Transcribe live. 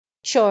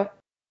Sure.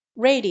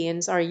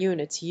 Radians are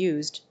units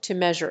used to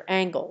measure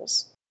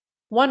angles.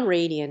 1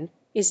 radian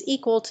is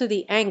equal to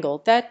the angle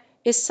that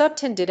is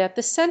subtended at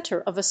the center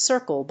of a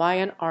circle by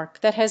an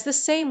arc that has the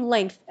same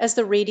length as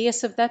the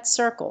radius of that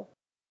circle.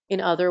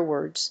 In other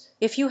words,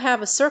 if you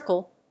have a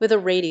circle with a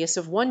radius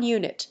of 1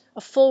 unit,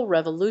 a full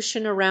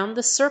revolution around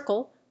the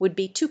circle would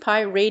be 2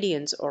 pi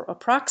radians, or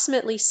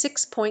approximately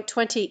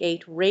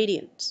 6.28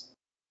 radians.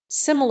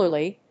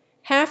 Similarly,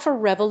 half a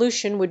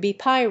revolution would be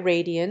pi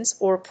radians,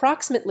 or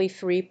approximately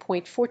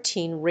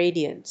 3.14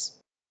 radians.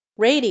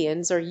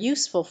 Radians are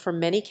useful for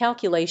many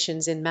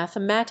calculations in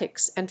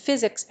mathematics and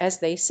physics as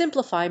they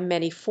simplify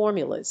many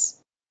formulas.